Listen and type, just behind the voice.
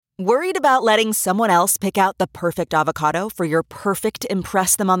Worried about letting someone else pick out the perfect avocado for your perfect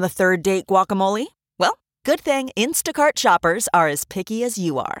impress them on the third date guacamole? Well, good thing Instacart shoppers are as picky as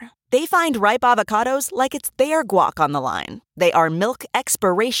you are. They find ripe avocados like it's their guac on the line. They are milk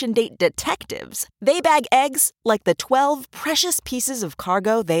expiration date detectives. They bag eggs like the 12 precious pieces of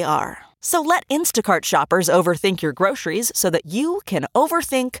cargo they are. So let Instacart shoppers overthink your groceries so that you can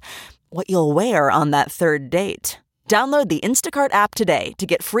overthink what you'll wear on that third date. Download the Instacart app today to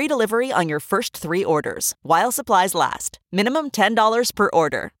get free delivery on your first 3 orders, while supplies last. Minimum $10 per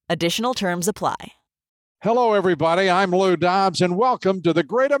order. Additional terms apply. Hello, everybody. I'm Lou Dobbs, and welcome to the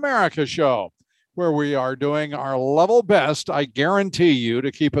Great America Show, where we are doing our level best, I guarantee you,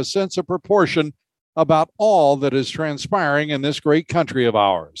 to keep a sense of proportion about all that is transpiring in this great country of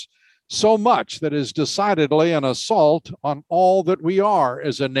ours. So much that is decidedly an assault on all that we are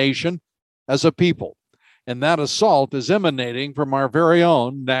as a nation, as a people. And that assault is emanating from our very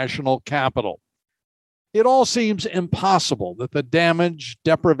own national capital. It all seems impossible that the damage,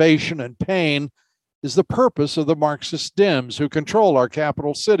 deprivation, and pain is the purpose of the Marxist Dems who control our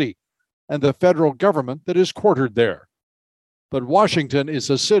capital city and the federal government that is quartered there. But Washington is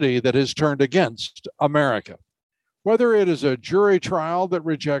a city that has turned against America. Whether it is a jury trial that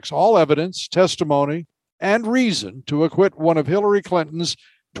rejects all evidence, testimony, and reason to acquit one of Hillary Clinton's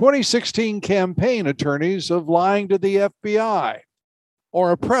 2016 campaign attorneys of lying to the FBI,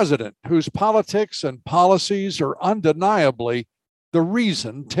 or a president whose politics and policies are undeniably the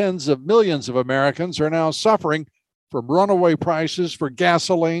reason tens of millions of Americans are now suffering from runaway prices for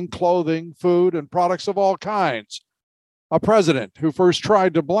gasoline, clothing, food, and products of all kinds. A president who first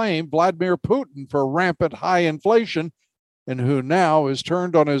tried to blame Vladimir Putin for rampant high inflation and who now has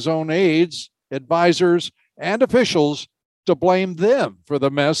turned on his own aides, advisors, and officials to blame them for the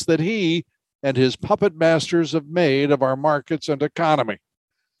mess that he and his puppet masters have made of our markets and economy.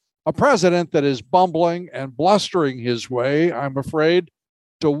 A president that is bumbling and blustering his way, I'm afraid,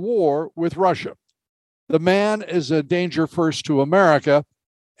 to war with Russia. The man is a danger first to America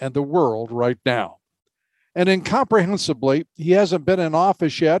and the world right now. And incomprehensibly, he hasn't been in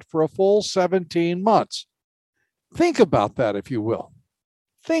office yet for a full 17 months. Think about that, if you will.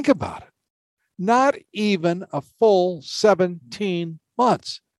 Think about it. Not even a full 17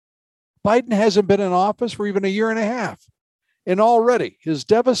 months. Biden hasn't been in office for even a year and a half. And already his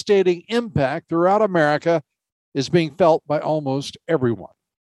devastating impact throughout America is being felt by almost everyone.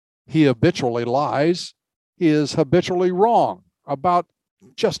 He habitually lies. He is habitually wrong about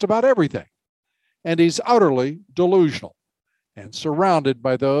just about everything. And he's utterly delusional and surrounded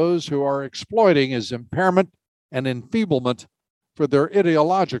by those who are exploiting his impairment and enfeeblement for their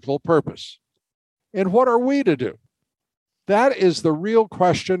ideological purpose. And what are we to do? That is the real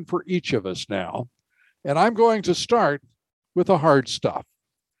question for each of us now. And I'm going to start with the hard stuff.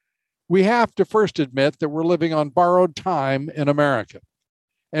 We have to first admit that we're living on borrowed time in America.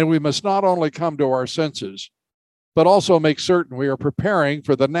 And we must not only come to our senses, but also make certain we are preparing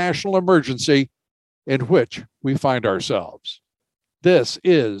for the national emergency in which we find ourselves. This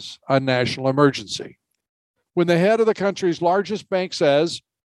is a national emergency. When the head of the country's largest bank says,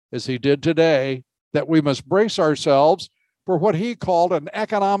 as he did today, that we must brace ourselves for what he called an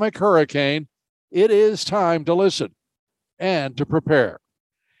economic hurricane, it is time to listen and to prepare.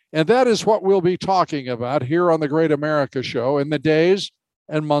 And that is what we'll be talking about here on the Great America Show in the days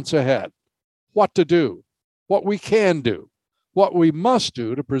and months ahead. What to do, what we can do, what we must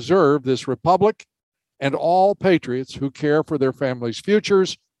do to preserve this republic and all patriots who care for their families'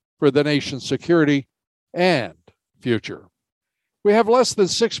 futures, for the nation's security and future. We have less than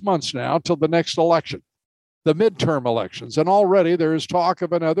 6 months now till the next election, the midterm elections, and already there is talk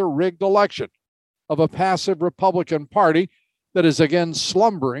of another rigged election, of a passive Republican Party that is again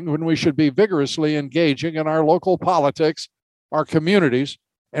slumbering when we should be vigorously engaging in our local politics, our communities,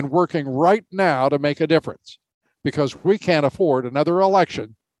 and working right now to make a difference, because we can't afford another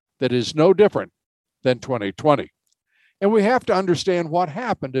election that is no different than 2020. And we have to understand what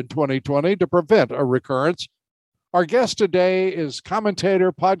happened in 2020 to prevent a recurrence. Our guest today is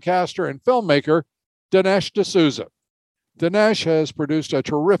commentator, podcaster, and filmmaker Dinesh D'Souza. Dinesh has produced a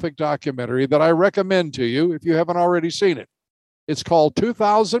terrific documentary that I recommend to you if you haven't already seen it. It's called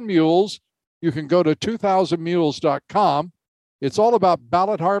 2000 Mules. You can go to 2000mules.com. It's all about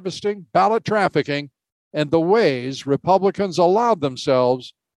ballot harvesting, ballot trafficking, and the ways Republicans allowed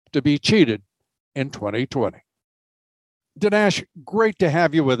themselves to be cheated in 2020. Dinesh, great to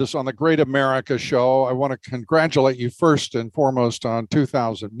have you with us on the Great America Show. I want to congratulate you first and foremost on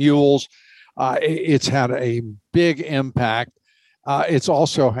 2000 Mules. It's had a big impact. It's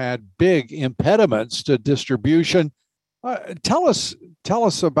also had big impediments to distribution. Tell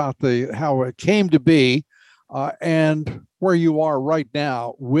us about how it came to be, and where you are right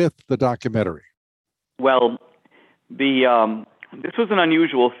now with the documentary. Well, the this was an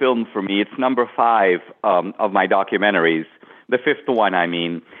unusual film for me. It's number 5 of my documentaries, the 5th one, I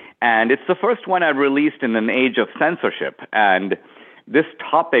mean. And it's the first one I released in an age of censorship. And this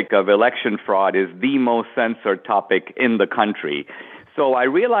topic of election fraud is the most censored topic in the country. So I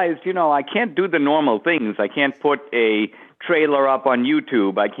realized, I can't do the normal things. I can't put a trailer up on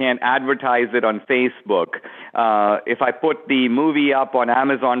YouTube. I can't advertise it on Facebook. If I put the movie up on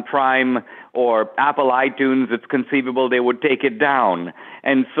Amazon Prime or Apple iTunes, it's conceivable they would take it down.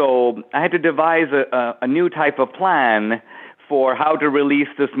 And so I had to devise a new type of plan for how to release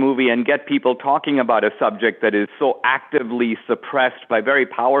this movie and get people talking about a subject that is so actively suppressed by very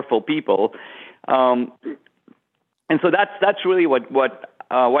powerful people. And so that's really what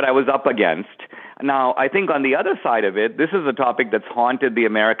I was up against. Now, I think on the other side of it, this is a topic that's haunted the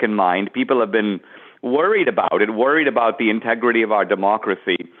American mind. People have been worried about it, worried about the integrity of our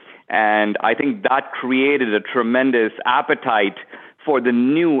democracy. And I think that created a tremendous appetite for the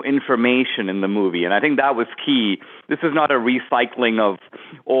new information in the movie. And I think that was key. This is not a recycling of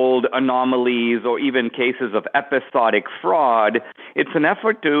old anomalies or even cases of episodic fraud. It's an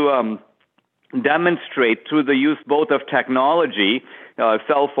effort to demonstrate through the use both of technology,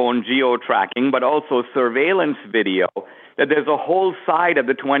 cell phone geo-tracking, but also surveillance video, that there's a whole side of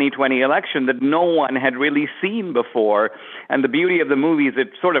the 2020 election that no one had really seen before. And the beauty of the movie is it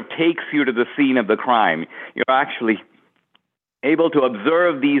sort of takes you to the scene of the crime. You're actually able to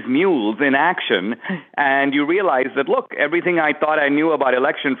observe these mules in action, and you realize that, look, everything I thought I knew about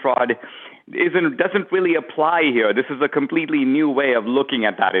election fraud doesn't really apply here. This is a completely new way of looking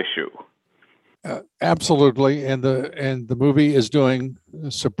at that issue. Absolutely, and the movie is doing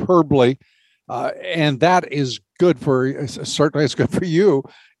superbly, and that is good for certainly it's good for you,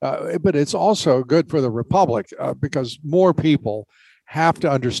 but it's also good for the Republic because more people have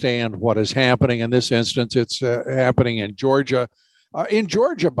to understand what is happening. In this instance, it's happening in Georgia. In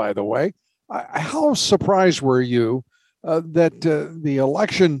Georgia, by the way, how surprised were you that the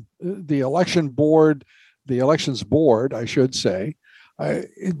elections board, I should say,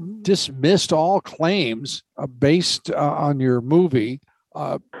 dismissed all claims based on your movie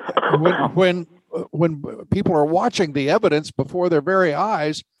when people are watching the evidence before their very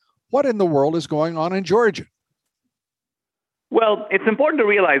eyes? What in the world is going on in Georgia? Well, it's important to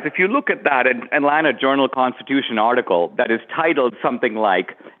realize if you look at that Atlanta Journal-Constitution article that is titled something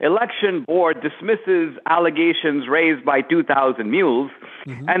like "Election Board Dismisses Allegations Raised by 2,000 Mules,"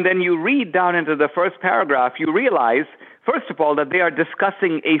 and then you read down into the first paragraph, you realize, first of all, that they are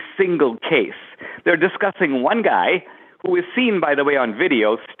discussing a single case. They're discussing one guy who is seen, by the way, on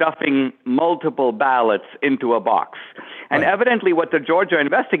video, stuffing multiple ballots into a box. And evidently what the Georgia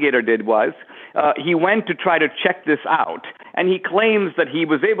investigator did was he went to try to check this out, and he claims that he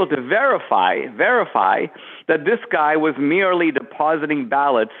was able to verify that this guy was merely depositing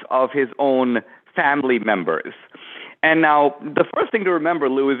ballots of his own family members. And now, the first thing to remember,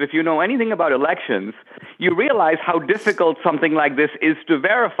 Lou, is if you know anything about elections, you realize how difficult something like this is to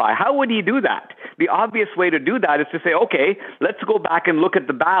verify. How would he do that? The obvious way to do that is to say, okay, let's go back and look at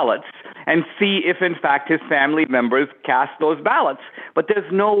the ballots and see if, in fact, his family members cast those ballots. But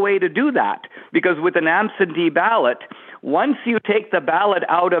there's no way to do that, because with an absentee ballot, once you take the ballot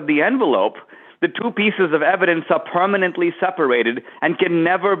out of the envelope, the two pieces of evidence are permanently separated and can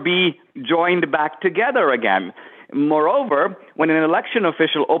never be joined back together again. Moreover, when an election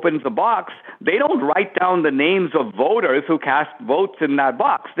official opens a box, they don't write down the names of voters who cast votes in that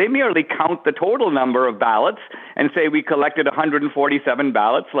box. They merely count the total number of ballots and say we collected 147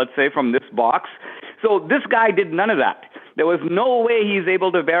 ballots, let's say, from this box. So this guy did none of that. There was no way he's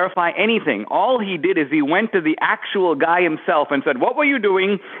able to verify anything. All he did is he went to the actual guy himself and said, "What were you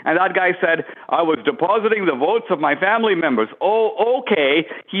doing?" And that guy said, "I was depositing the votes of my family members." Oh, okay,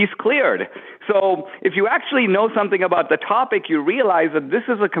 he's cleared. So if you actually know something about the topic, you realize that this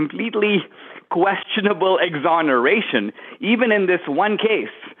is a completely questionable exoneration, even in this one case.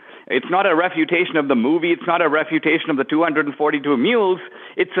 It's not a refutation of the movie. It's not a refutation of the 242 mules.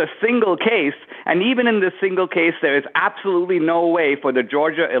 It's a single case. And even in this single case, there is absolutely no way for the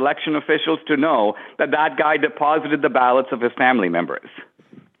Georgia election officials to know that that guy deposited the ballots of his family members.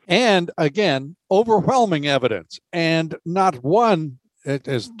 And again, overwhelming evidence. And not one,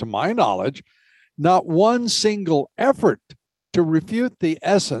 as to my knowledge, not one single effort to refute the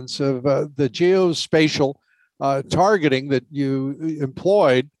essence of the geospatial targeting that you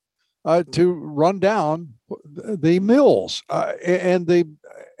employed to run down the mills and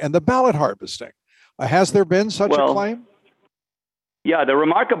the ballot harvesting. Has there been such a claim? Yeah, the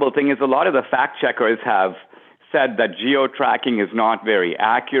remarkable thing is a lot of the fact checkers have said that geo-tracking is not very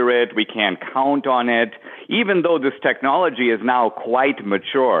accurate, we can't count on it, even though this technology is now quite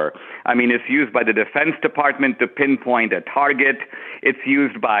mature. I mean, it's used by the Defense Department to pinpoint a target. It's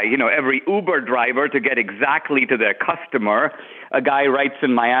used by, every Uber driver to get exactly to their customer. A guy writes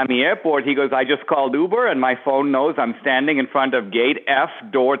in Miami airport, he goes, I just called Uber and my phone knows I'm standing in front of gate F,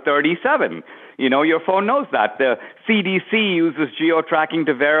 door 37. Your phone knows that. The CDC uses geo-tracking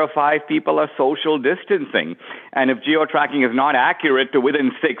to verify if people are social distancing. And if geo-tracking is not accurate to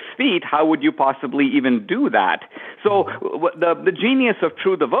within 6 feet, how would you possibly even do that? So the genius of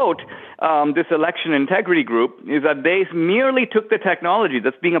True the Vote, this election integrity group, is that they merely took the technology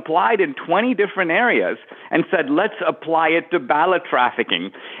that's being applied in 20 different areas and said, let's apply it to ballot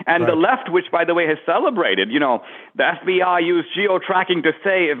trafficking. And the left, which, by the way, has celebrated, the FBI used geo-tracking to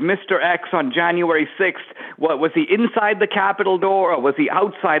say if Mr. X on January 6th, was he inside the Capitol door or was he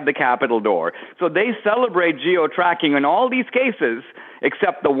outside the Capitol door? So they celebrate geo-tracking in all these cases,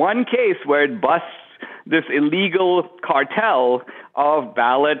 except the one case where it busts this illegal cartel of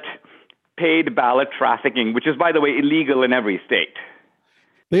paid ballot trafficking, which is, by the way, illegal in every state.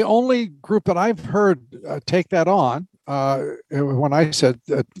 The only group that I've heard take that on, when I said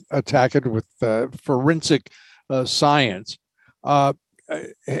attack it with forensic science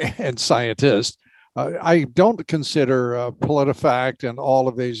and scientists, I don't consider PolitiFact and all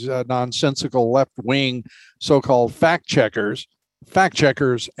of these nonsensical left-wing so-called fact checkers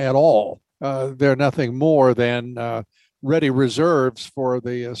at all. They're nothing more than ready reserves for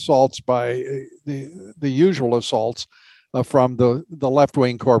the assaults by the usual assaults from the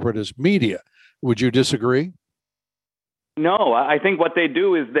left-wing corporatist media. Would you disagree? No, I think what they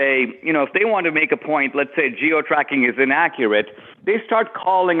do is if they want to make a point, let's say geo-tracking is inaccurate, they start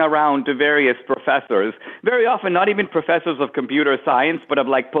calling around to various professors, very often not even professors of computer science, but of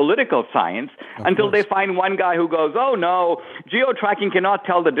political science, until they find one guy who goes, oh no, geo-tracking cannot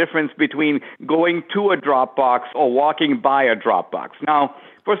tell the difference between going to a Dropbox or walking by a Dropbox. Now,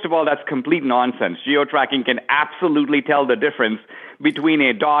 first of all, that's complete nonsense. Geo-tracking can absolutely tell the difference between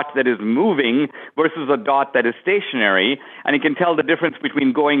a dot that is moving versus a dot that is stationary, and it can tell the difference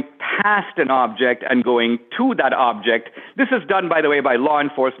between going past an object and going to that object. This is done, by the way, by law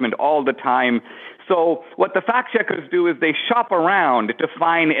enforcement all the time. So what the fact checkers do is they shop around to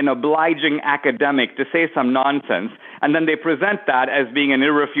find an obliging academic to say some nonsense, and then they present that as being an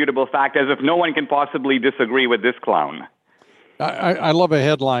irrefutable fact, as if no one can possibly disagree with this clown. I love a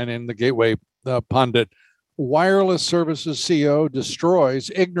headline in the Gateway Pundit. Wireless Services CEO destroys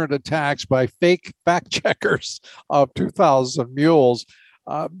ignorant attacks by fake fact checkers of 2,000 mules.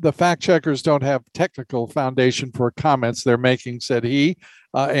 The fact checkers don't have technical foundation for comments they're making, said he,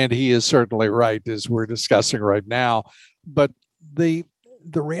 and he is certainly right, as we're discussing right now. But the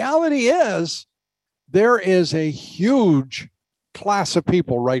reality is there is a huge class of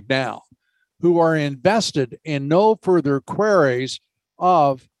people right now who are invested in no further queries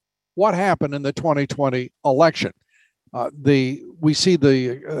of what happened in the 2020 election. We see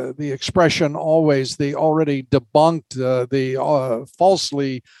the expression always, the already debunked, the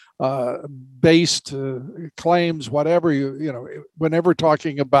falsely based claims, whatever whenever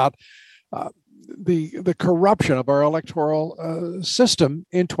talking about the corruption of our electoral system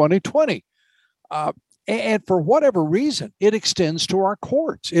in 2020. And for whatever reason, it extends to our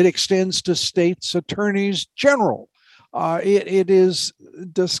courts. It extends to states' attorneys general. It is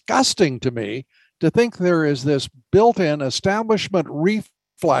disgusting to me to think there is this built-in establishment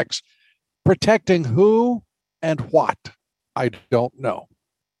reflex protecting who and what. I don't know.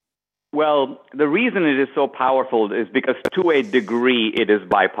 Well, the reason it is so powerful is because to a degree it is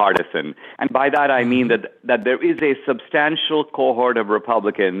bipartisan. And by that I mean that there is a substantial cohort of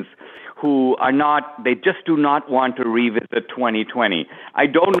Republicans who they just do not want to revisit 2020. I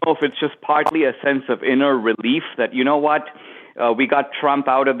don't know if it's just partly a sense of inner relief that, we got Trump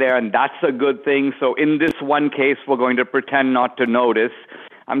out of there and that's a good thing. So in this one case, we're going to pretend not to notice.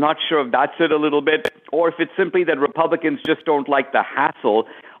 I'm not sure if that's it a little bit, or if it's simply that Republicans just don't like the hassle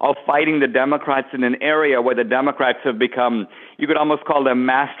of fighting the Democrats in an area where the Democrats have become, you could almost call them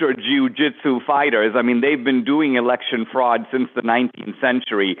master jiu-jitsu fighters. I mean, they've been doing election fraud since the 19th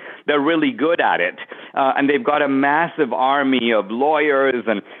century. They're really good at it. And they've got a massive army of lawyers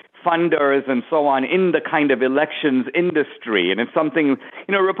and funders and so on in the kind of elections industry. And it's something,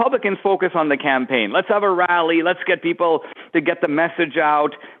 Republicans focus on the campaign. Let's have a rally. Let's get people to get the message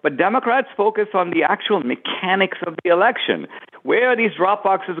out. But Democrats focus on the actual mechanics of the election. Where are these drop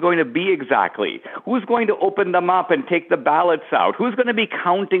boxes going to be exactly? Who's going to open them up and take the ballots out? Who's going to be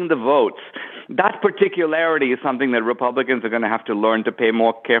counting the votes? That particularity is something that Republicans are going to have to learn to pay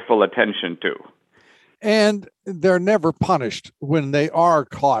more careful attention to. And they're never punished when they are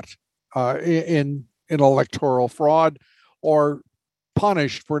caught in electoral fraud, or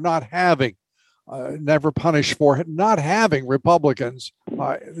punished for not having, never punished for not having Republicans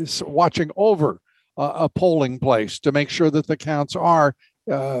watching over a polling place to make sure that the counts are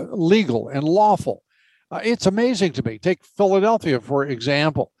legal and lawful. It's amazing to me. Take Philadelphia, for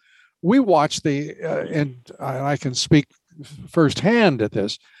example. We watched and I can speak firsthand at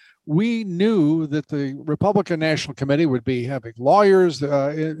this. We knew that the Republican National Committee would be having lawyers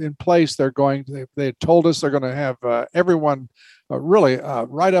in place. They had told us they're going to have everyone really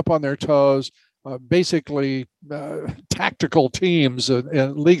right up on their toes, basically tactical teams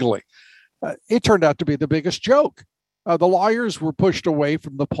legally. It turned out to be the biggest joke. The lawyers were pushed away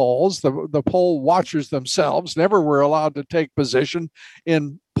from the polls. The poll watchers themselves never were allowed to take position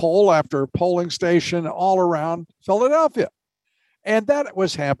in poll after polling station all around Philadelphia. And that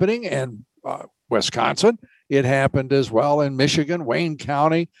was happening in Wisconsin. It happened as well in Michigan, Wayne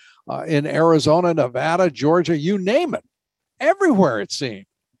County, in Arizona, Nevada, Georgia, you name it. Everywhere it seemed.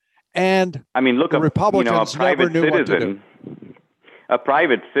 And I mean, look, the Republicans never knew what to do. A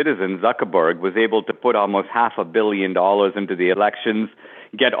private citizen, Zuckerberg, was able to put almost $500 million into the elections,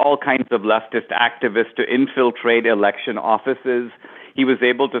 get all kinds of leftist activists to infiltrate election offices. He was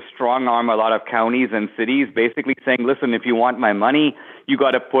able to strong-arm a lot of counties and cities, basically saying, listen, if you want my money, you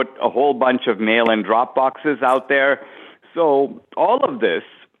got to put a whole bunch of mail-in drop boxes out there. So all of this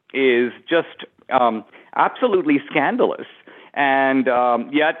is just absolutely scandalous. And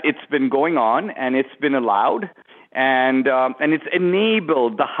yet it's been going on, and it's been allowed, and it's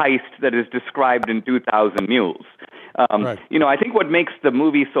enabled the heist that is described in 2,000 Mules. Right. I think what makes the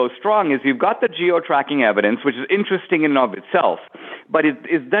movie so strong is you've got the geo-tracking evidence, which is interesting in and of itself, but it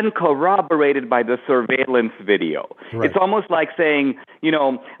is then corroborated by the surveillance video. Right. It's almost like saying,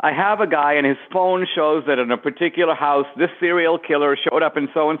 I have a guy and his phone shows that in a particular house, this serial killer showed up in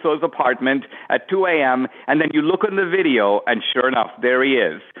so-and-so's apartment at 2 a.m., and then you look in the video, and sure enough, there he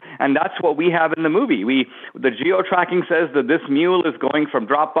is. And that's what we have in the movie. The geo-tracking says that this mule is going from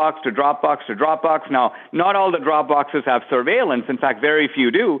Dropbox to Dropbox to Dropbox. Now, not all the Dropboxes have surveillance. In fact, very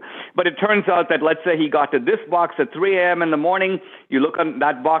few do. But it turns out that, let's say he got to this box at 3 a.m. in the morning. You look on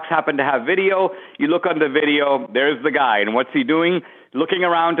that box, happened to have video. You look on the video, there's the guy. And what's he doing? Looking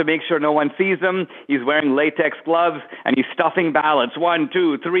around to make sure no one sees him. He's wearing latex gloves, and he's stuffing ballots 1,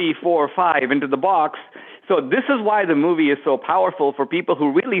 2, 3, 4, 5 into the box. So this is why the movie is so powerful for people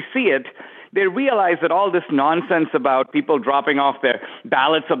who really see it. They realize that all this nonsense about people dropping off their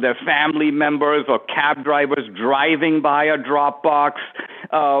ballots of their family members or cab drivers driving by a drop box,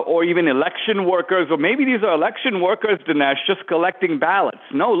 or even election workers, or maybe these are election workers, Dinesh, just collecting ballots.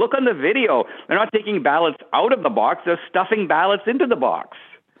 No, look on the video. They're not taking ballots out of the box. They're stuffing ballots into the box.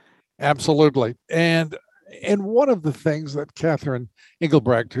 Absolutely. And one of the things that Catherine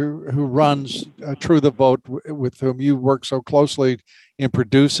Engelbrecht, who runs True the Vote, with whom you work so closely in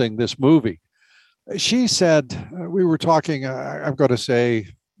producing this movie, she said, we were talking, I'm going to say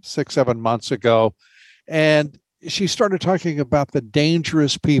 6-7 months ago, and she started talking about the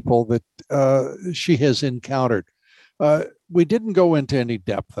dangerous people that she has encountered. We didn't go into any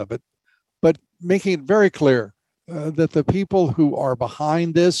depth of it, but making it very clear that the people who are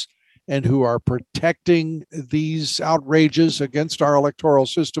behind this and who are protecting these outrages against our electoral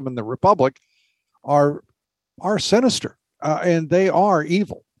system in the Republic are sinister, and they are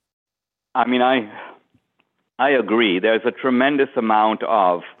evil. I mean, I agree. There's a tremendous amount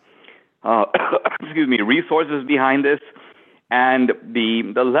of resources behind this, and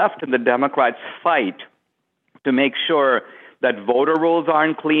the left and the Democrats fight to make sure that voter rolls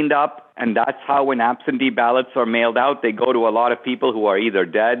aren't cleaned up, and that's how when absentee ballots are mailed out, they go to a lot of people who are either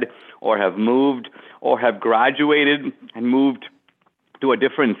dead or have moved or have graduated and moved to a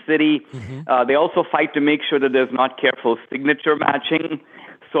different city. Mm-hmm. They also fight to make sure that there's not careful signature matching.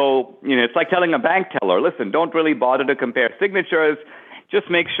 So, it's like telling a bank teller, listen, don't really bother to compare signatures.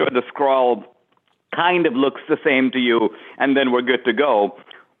 Just make sure the scrawl kind of looks the same to you, and then we're good to go.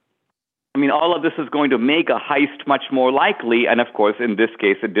 I mean, all of this is going to make a heist much more likely, and of course, in this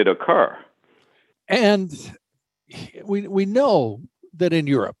case, it did occur. And we know that in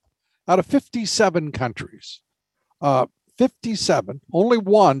Europe, out of 57 countries, 57, only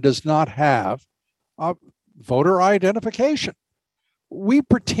one does not have voter identification. We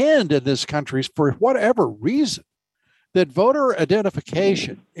pretend in this country, for whatever reason, that voter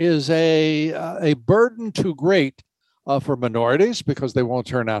identification is a burden too great for minorities because they won't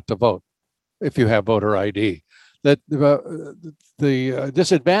turn out to vote if you have voter ID. That the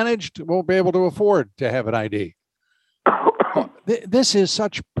disadvantaged won't be able to afford to have an ID. This is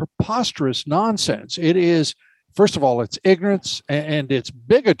such preposterous nonsense. It is, first of all, it's ignorance and it's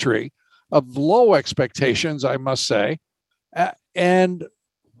bigotry of low expectations, I must say. And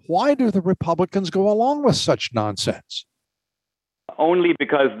why do the Republicans go along with such nonsense? Only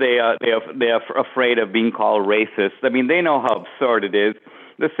because they are afraid of being called racist. I mean, they know how absurd it is.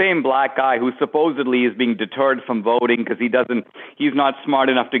 The same black guy who supposedly is being deterred from voting because he's not smart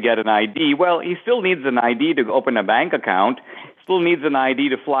enough to get an ID. Well, he still needs an ID to open a bank account. Still needs an ID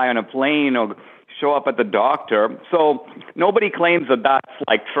to fly on a plane or show up at the doctor. So nobody claims that that's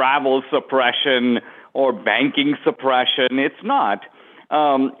like travel suppression or banking suppression. It's not.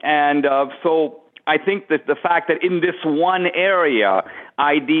 So I think that the fact that in this one area,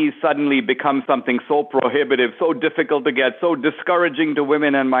 IDs suddenly become something so prohibitive, so difficult to get, so discouraging to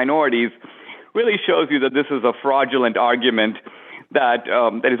women and minorities, really shows you that this is a fraudulent argument that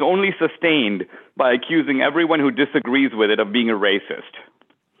is only sustained by accusing everyone who disagrees with it of being a racist.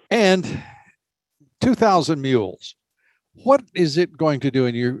 And 2,000 mules, what is it going to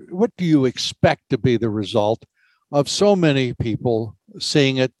do? What do you expect to be the result of so many people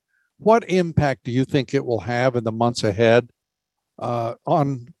seeing it? What impact do you think it will have in the months ahead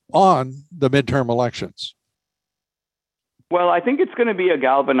on the midterm elections? Well, I think it's going to be a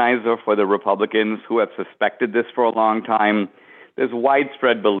galvanizer for the Republicans who have suspected this for a long time. There's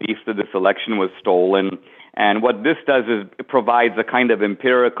widespread belief that this election was stolen. And what this does is it provides a kind of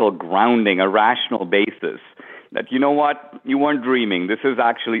empirical grounding, a rational basis that, you know what, you weren't dreaming. This is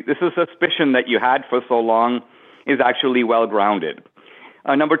suspicion that you had for so long is actually well grounded.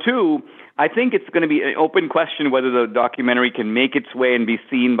 Number two, I think it's going to be an open question whether the documentary can make its way and be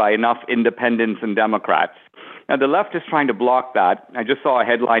seen by enough independents and Democrats. Now, the left is trying to block that. I just saw a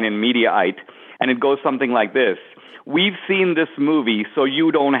headline in Mediaite, and it goes something like this: "We've seen this movie, so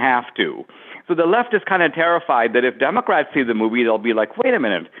you don't have to." So the left is kind of terrified that if Democrats see the movie, they'll be like, wait a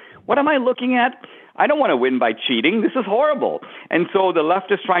minute, what am I looking at? I don't want to win by cheating. This is horrible. And so the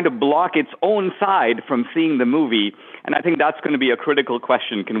left is trying to block its own side from seeing the movie. And I think that's going to be a critical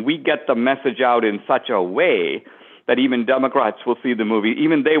question. Can we get the message out in such a way that even Democrats will see the movie,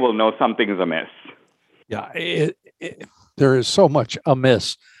 even they will know something is amiss? Yeah, there is so much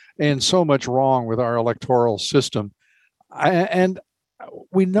amiss and so much wrong with our electoral system. And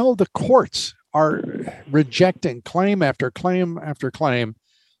we know the courts are rejecting claim after claim after claim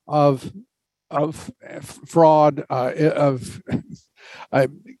of fraud, of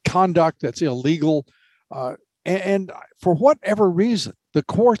conduct that's illegal. And for whatever reason, the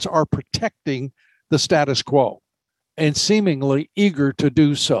courts are protecting the status quo and seemingly eager to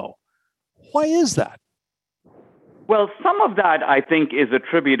do so. Why is that? Well, some of that, I think, is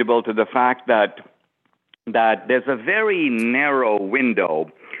attributable to the fact that there's a very narrow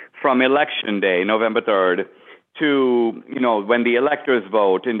window from Election Day, November 3rd, to, when the electors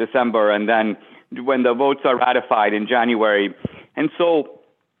vote in December, and then when the votes are ratified in January. And so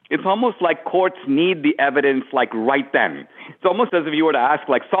it's almost like courts need the evidence right then. It's almost as if you were to ask,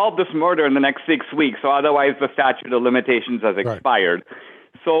 solve this murder in the next 6 weeks, or otherwise the statute of limitations has expired. Right.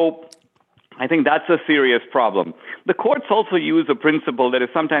 So I think that's a serious problem. The courts also use a principle that is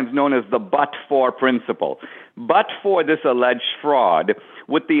sometimes known as the but-for principle. But for this alleged fraud,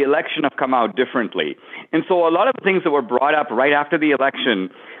 would the election have come out differently? And so a lot of the things that were brought up right after the election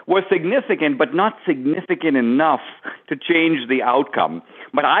were significant, but not significant enough to change the outcome.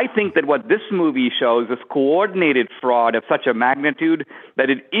 But I think that what this movie shows is coordinated fraud of such a magnitude that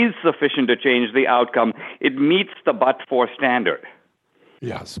it is sufficient to change the outcome. It meets the but-for standard.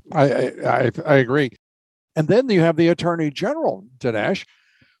 Yes, I agree. And then you have the Attorney General, Dinesh,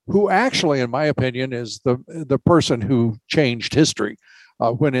 who actually, in my opinion, is the person who changed history.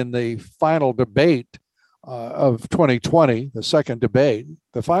 When in the final debate of 2020, the second debate,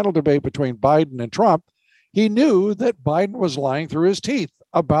 the final debate between Biden and Trump, he knew that Biden was lying through his teeth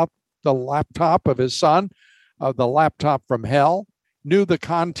about the laptop of his son, the laptop from hell, knew the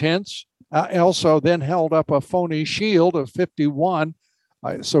contents, also then held up a phony shield of 51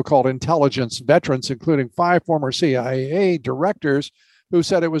 so-called intelligence veterans, including 5 former CIA directors who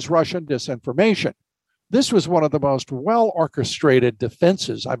said it was Russian disinformation. This was one of the most well-orchestrated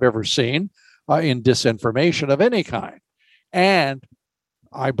defenses I've ever seen in disinformation of any kind. And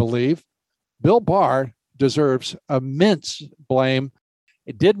I believe Bill Barr deserves immense blame.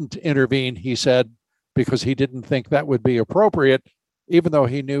 It didn't intervene, he said, because he didn't think that would be appropriate. even though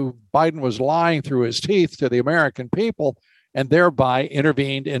he knew Biden was lying through his teeth to the American people and thereby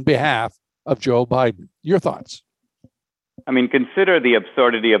intervened in behalf of Joe Biden. Your thoughts? I mean, consider the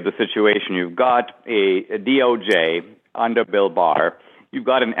absurdity of the situation. You've got a DOJ under Bill Barr. You've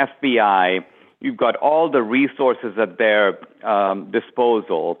got an FBI. You've got all the resources at their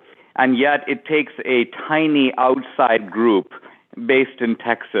disposal. And yet it takes a tiny outside group based in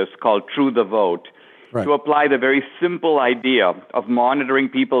Texas called True the Vote to apply the very simple idea of monitoring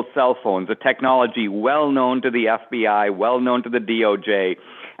people's cell phones, a technology well known to the FBI, well known to the DOJ.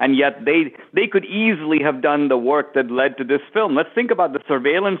 And yet they could easily have done the work that led to this film. Let's think about the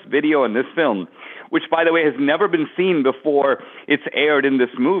surveillance video in this film, which, by the way, has never been seen before it's aired in this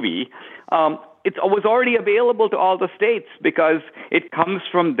movie. It was already available to all the states because it comes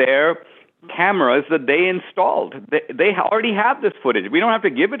from their cameras that they installed. They already have this footage. We don't have to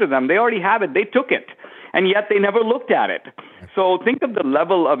give it to them. They already have it. They took it, and yet they never looked at it. So think of the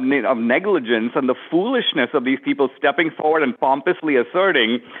level of negligence and the foolishness of these people stepping forward and pompously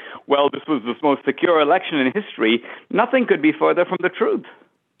asserting, well, this was the most secure election in history. Nothing could be further from the truth.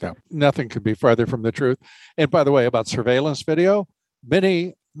 No, nothing could be further from the truth. And by the way, about surveillance video,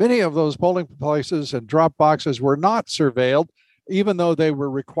 many of those polling places and drop boxes were not surveilled, even though they were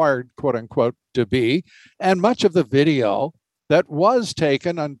required, quote unquote, to be. And much of the video that was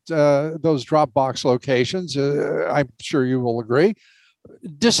taken on those drop box locations, I'm sure you will agree,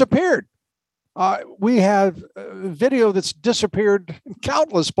 disappeared. We have video that's disappeared in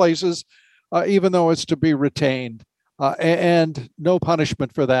countless places, even though it's to be retained, and no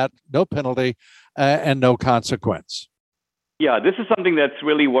punishment for that, no penalty, and no consequence. Yeah, this is something that's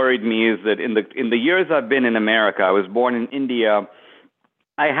really worried me, is that in the years I've been in America, I was born in India.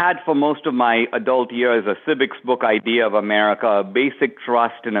 I had for most of my adult years a civics book idea of America, a basic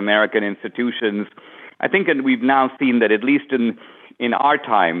trust in American institutions. I think that we've now seen that at least in our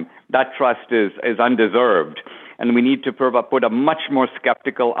time, that trust is undeserved. And we need to put a much more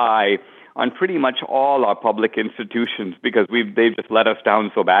skeptical eye on pretty much all our public institutions because they've just let us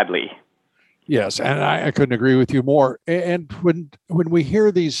down so badly. Yes, and I couldn't agree with you more. And when we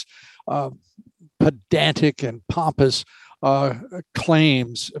hear these pedantic and pompous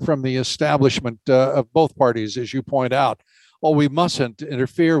claims from the establishment of both parties, as you point out, well, we mustn't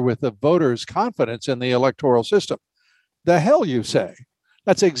interfere with the voters' confidence in the electoral system. The hell you say?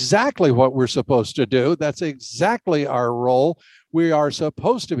 That's exactly what we're supposed to do. That's exactly our role. We are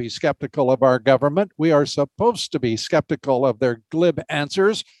supposed to be skeptical of our government. We are supposed to be skeptical of their glib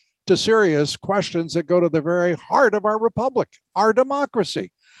answers to serious questions that go to the very heart of our republic, our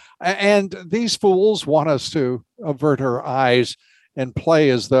democracy. And these fools want us to avert our eyes and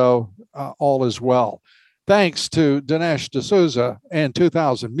play as though all is well. Thanks to Dinesh D'Souza and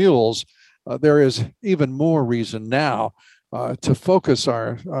 2,000 Mules, there is even more reason now to focus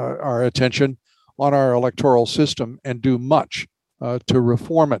our attention on our electoral system and do much to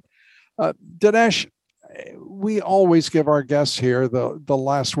reform it. Dinesh, we always give our guests here the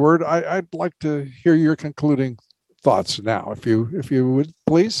last word. I'd like to hear your concluding thoughts now, if you would,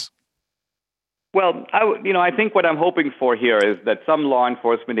 please. Well, I think what I'm hoping for here is that some law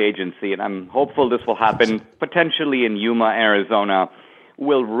enforcement agency, and I'm hopeful this will happen potentially in Yuma, Arizona,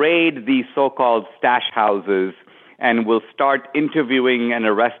 will raid these so-called stash houses and will start interviewing and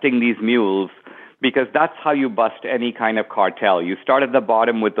arresting these mules, because that's how you bust any kind of cartel. You start at the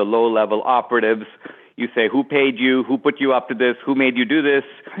bottom with the low-level operatives. You say, who paid you? Who put you up to this? Who made you do this?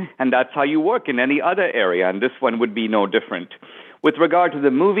 And that's how you work in any other area, and this one would be no different. With regard to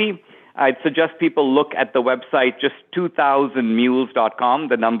the movie, I'd suggest people look at the website, just 2000mules.com,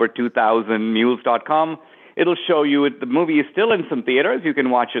 the number 2000mules.com. It'll show you the movie is still in some theaters. You can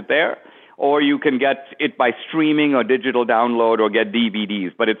watch it there, or you can get it by streaming or digital download or get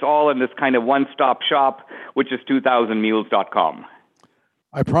DVDs. But it's all in this kind of one-stop shop, which is 2000mules.com.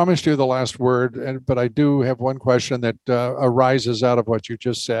 I promised you the last word, but I do have one question that arises out of what you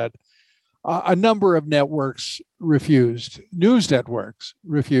just said. A number of networks refused, news networks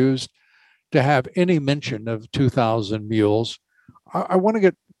refused to have any mention of 2,000 Mules. I want to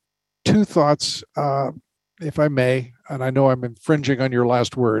get two thoughts, if I may, and I know I'm infringing on your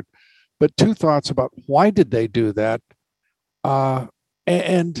last word, but two thoughts about why did they do that,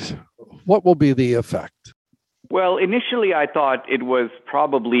 and what will be the effect? Well, initially I thought it was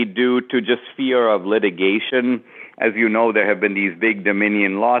probably due to just fear of litigation. As you know, there have been these big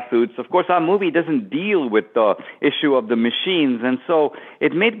Dominion lawsuits. Of course, our movie doesn't deal with the issue of the machines, and so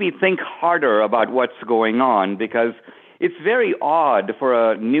it made me think harder about what's going on, because it's very odd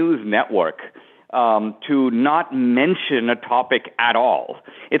for a news network to not mention a topic at all.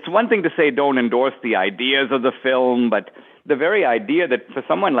 It's one thing to say don't endorse the ideas of the film, but the very idea that for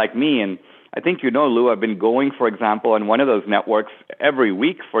someone like me, and I think you know, Lou, I've been going, for example, on one of those networks every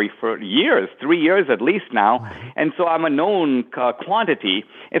week for years, 3 years at least now, and so I'm a known quantity.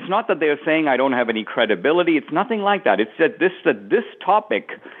 It's not that they're saying I don't have any credibility. It's nothing like that. It's that this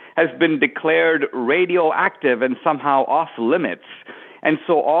topic has been declared radioactive and somehow off limits. And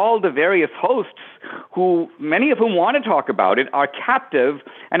so all the various hosts, who many of whom want to talk about it, are captive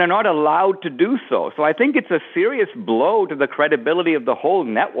and are not allowed to do so. So I think it's a serious blow to the credibility of the whole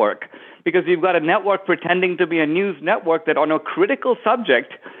network, because you've got a network pretending to be a news network that on a critical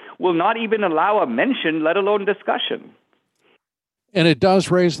subject will not even allow a mention, let alone discussion. And it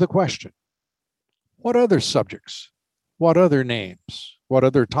does raise the question, what other subjects, what other names, what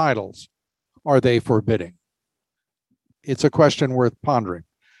other titles are they forbidding? It's a question worth pondering.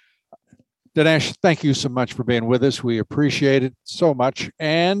 Dinesh, thank you so much for being with us. We appreciate it so much.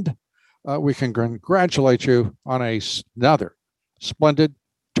 And we can congratulate you on another splendid,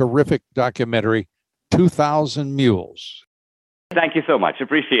 terrific documentary, 2,000 Mules. Thank you so much.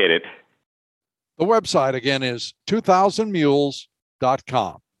 Appreciate it. The website, again, is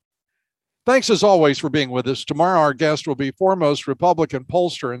 2000mules.com. Thanks, as always, for being with us. Tomorrow, our guest will be foremost Republican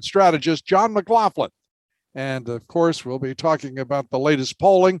pollster and strategist John McLaughlin. And, of course, we'll be talking about the latest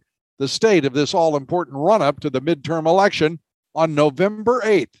polling, the state of this all-important run-up to the midterm election on November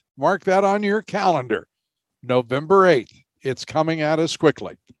 8th. Mark that on your calendar. November 8th. It's coming at us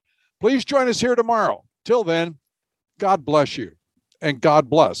quickly. Please join us here tomorrow. Till then, God bless you, and God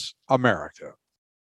bless America.